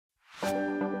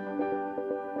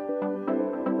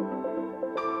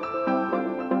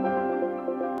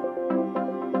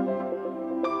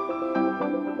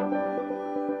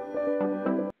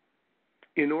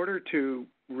in order to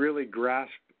really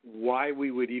grasp why we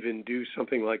would even do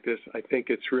something like this, I think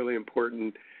it's really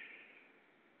important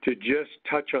to just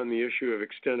touch on the issue of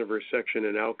extent of resection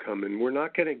and outcome. And we're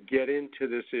not going to get into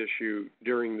this issue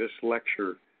during this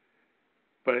lecture,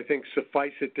 but I think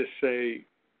suffice it to say,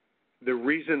 the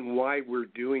reason why we're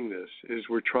doing this is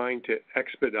we're trying to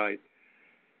expedite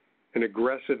an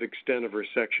aggressive extent of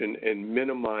resection and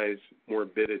minimize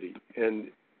morbidity. And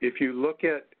if you look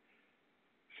at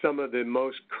some of the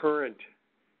most current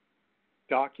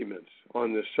documents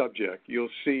on this subject, you'll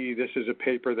see this is a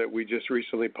paper that we just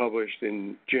recently published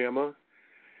in JAMA,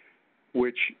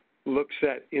 which looks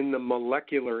at, in the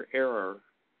molecular error,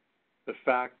 the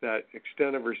fact that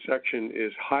extent of resection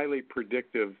is highly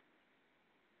predictive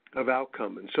of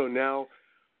outcome. And so now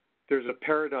there's a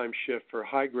paradigm shift for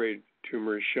high-grade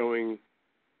tumors showing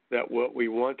that what we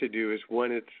want to do is,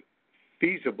 when it's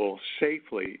feasible,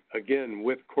 safely, again,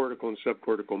 with cortical and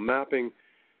subcortical mapping,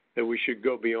 that we should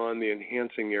go beyond the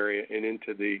enhancing area and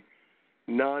into the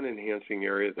non-enhancing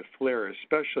area, the flare,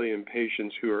 especially in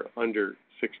patients who are under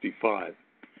 65.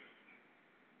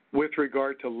 With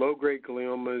regard to low-grade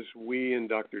gliomas, we and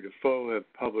Dr. Defoe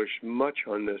have published much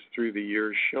on this through the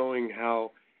years, showing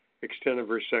how extent of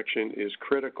resection is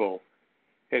critical.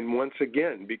 And once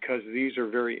again, because these are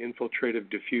very infiltrative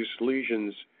diffuse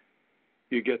lesions,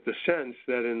 you get the sense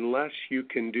that unless you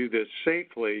can do this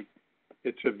safely,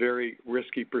 it's a very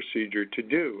risky procedure to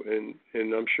do.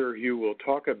 And I'm sure Hugh will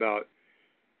talk about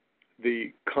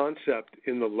the concept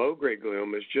in the low-grade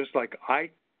gliomas, just like I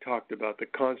talked about the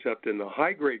concept in the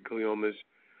high-grade gliomas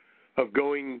of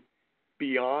going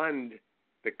beyond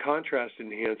the contrast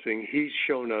enhancing. He's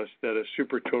shown us that a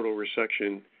supertotal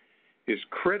resection is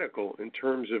critical in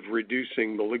terms of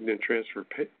reducing malignant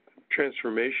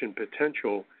transformation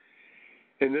potential.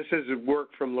 And this is work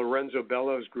from Lorenzo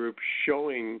Bello's group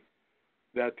showing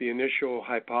that the initial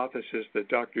hypothesis that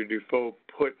Dr. Defoe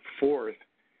put forth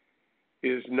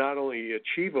is not only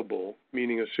achievable,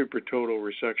 meaning a supertotal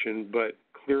resection, but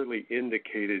clearly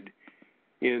indicated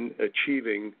in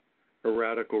achieving a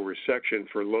radical resection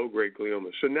for low-grade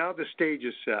glioma. So now the stage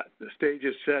is set. The stage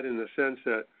is set in the sense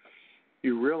that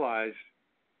you realize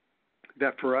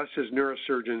that for us as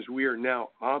neurosurgeons, we are now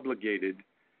obligated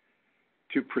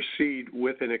to proceed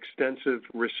with an extensive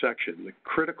resection. The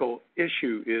critical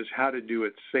issue is how to do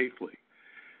it safely.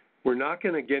 We're not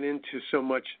going to get into so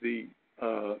much the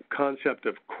concept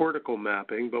of cortical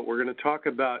mapping, but we're going to talk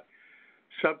about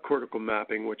subcortical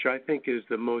mapping, which I think is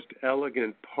the most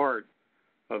elegant part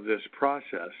of this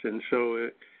process. And so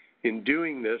in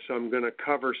doing this, I'm going to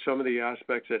cover some of the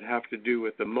aspects that have to do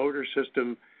with the motor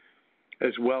system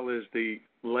as well as the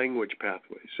language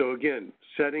pathway. So again,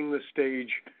 setting the stage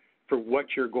for what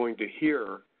you're going to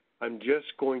hear, I'm just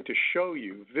going to show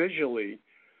you visually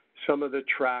some of the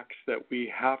tracks that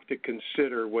we have to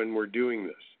consider when we're doing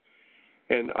this.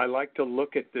 And I like to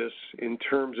look at this in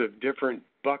terms of different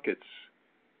buckets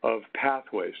of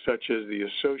pathways, such as the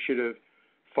associative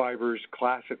fibers,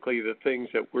 classically the things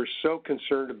that we're so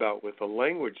concerned about with the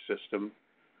language system,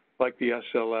 like the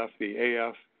SLF, the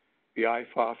AF, the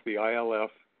IFOF, the ILF.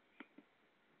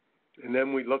 And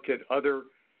then we look at other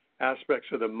aspects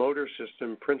of the motor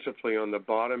system, principally on the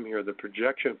bottom here, the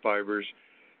projection fibers,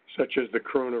 such as the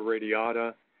corona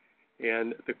radiata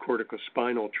and the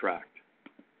corticospinal tract.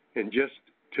 And just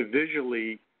to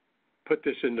visually put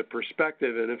this into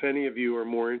perspective, and if any of you are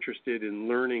more interested in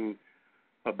learning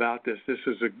about this, this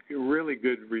is a really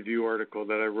good review article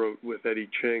that I wrote with Eddie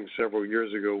Chang several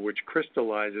years ago, which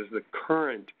crystallizes the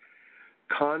current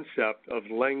concept of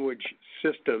language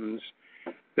systems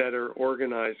that are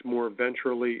organized more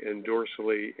ventrally and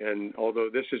dorsally. And although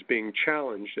this is being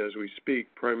challenged as we speak,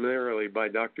 primarily by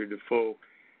Dr. Defoe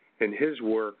and his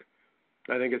work,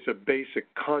 I think it's a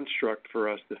basic construct for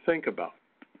us to think about.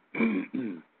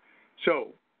 So,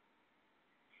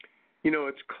 you know,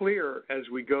 it's clear as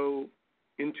we go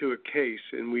into a case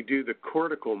and we do the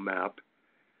cortical map,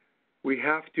 we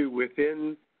have to,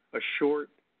 within a short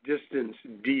distance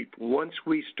deep, once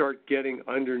we start getting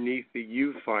underneath the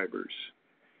U fibers,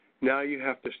 now you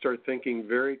have to start thinking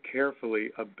very carefully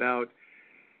about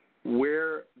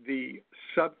where the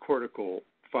subcortical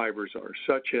fibers are,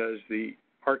 such as the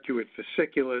arcuate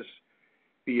fasciculus,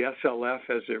 the SLF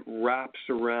as it wraps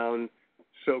around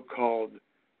so-called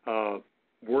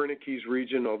Wernicke's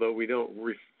region, although we don't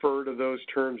refer to those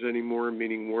terms anymore,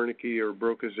 meaning Wernicke or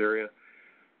Broca's area,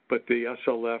 but the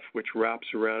SLF, which wraps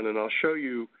around. And I'll show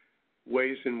you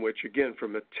ways in which, again,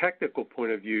 from a technical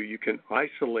point of view, you can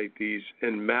isolate these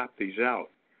and map these out.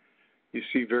 You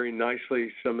see very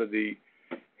nicely some of the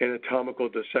anatomical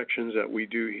dissections that we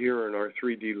do here in our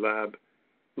 3D lab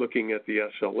looking at the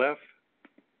SLF.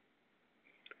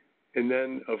 And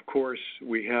then, of course,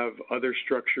 we have other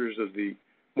structures of the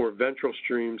more ventral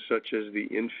stream, such as the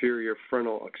inferior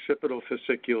frontal occipital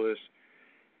fasciculus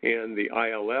and the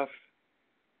ILF.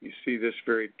 You see this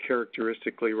very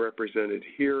characteristically represented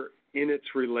here in its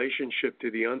relationship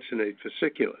to the uncinate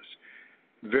fasciculus.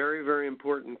 Very, very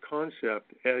important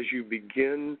concept as you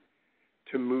begin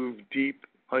to move deep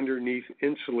underneath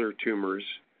insular tumors,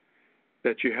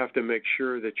 that you have to make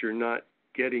sure that you're not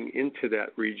getting into that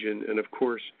region. And of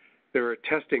course, there are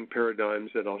testing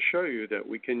paradigms that I'll show you that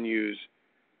we can use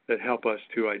that help us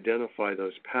to identify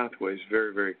those pathways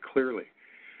very, very clearly.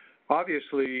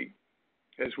 Obviously,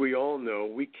 as we all know,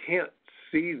 we can't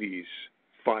see these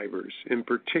fibers in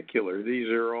particular. These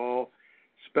are all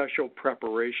special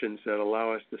preparations that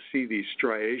allow us to see these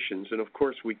striations, and of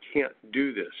course we can't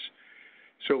do this.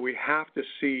 So we have to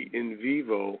see in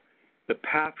vivo the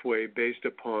pathway based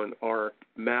upon our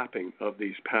mapping of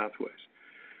these pathways.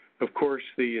 Of course,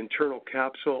 the internal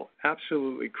capsule,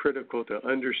 absolutely critical to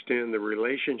understand the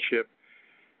relationship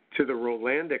to the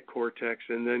Rolandic cortex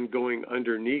and then going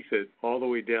underneath it all the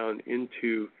way down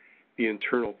into the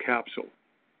internal capsule.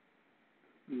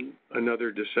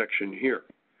 Another dissection here.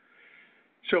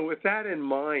 So with that in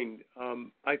mind,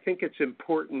 I think it's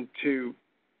important to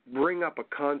bring up a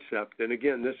concept, and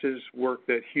again, this is work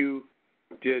that Hugh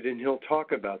did, and he'll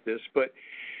talk about this, but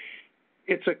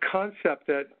it's a concept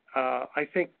that I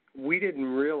think we didn't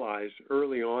realize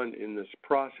early on in this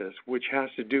process, which has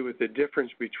to do with the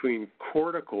difference between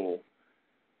cortical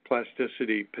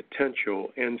plasticity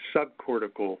potential and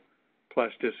subcortical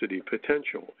plasticity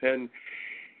potential. And,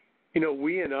 you know,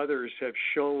 we and others have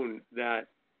shown that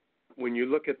when you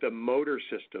look at the motor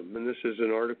system, and this is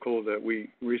an article that we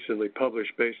recently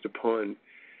published based upon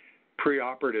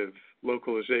preoperative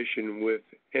localization with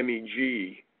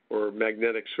MEG, or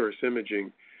magnetic source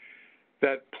imaging,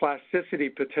 that plasticity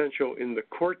potential in the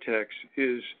cortex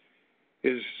is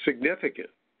significant,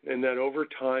 and that over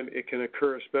time it can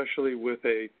occur, especially with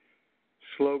a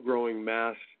slow-growing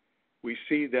mass. We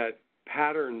see that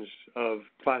patterns of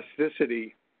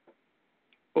plasticity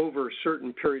over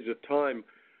certain periods of time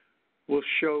will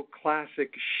show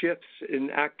classic shifts in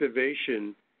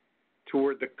activation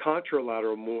toward the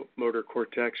contralateral motor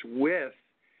cortex with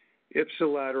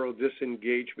ipsilateral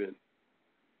disengagement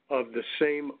of the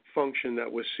same function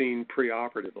that was seen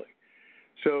preoperatively.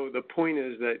 So the point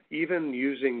is that even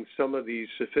using some of these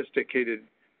sophisticated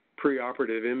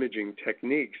preoperative imaging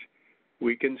techniques,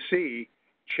 we can see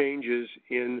changes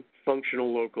in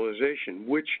functional localization,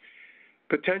 which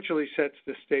potentially sets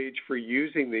the stage for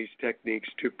using these techniques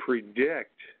to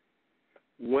predict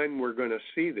when we're going to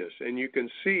see this. And you can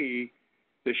see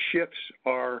the shifts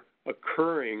are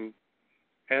occurring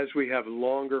as we have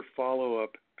longer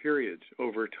follow-up periods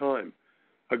over time.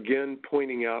 Again,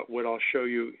 pointing out what I'll show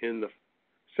you in the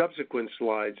subsequent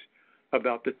slides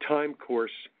about the time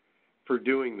course for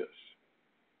doing this.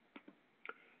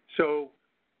 So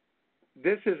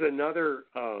this is another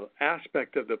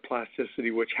aspect of the plasticity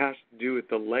which has to do with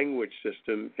the language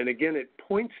system. And again, it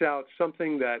points out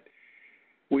something that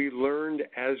we learned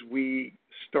as we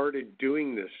started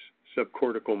doing this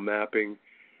subcortical mapping,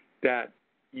 that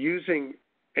using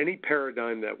any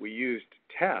paradigm that we use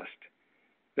to test,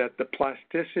 that the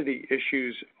plasticity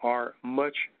issues are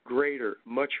much greater,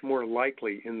 much more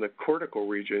likely in the cortical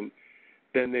region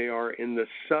than they are in the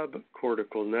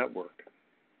subcortical network.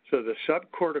 So the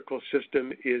subcortical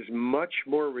system is much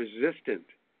more resistant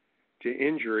to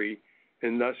injury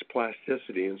and thus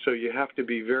plasticity. And so you have to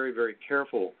be very, very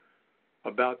careful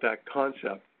about that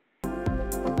concept.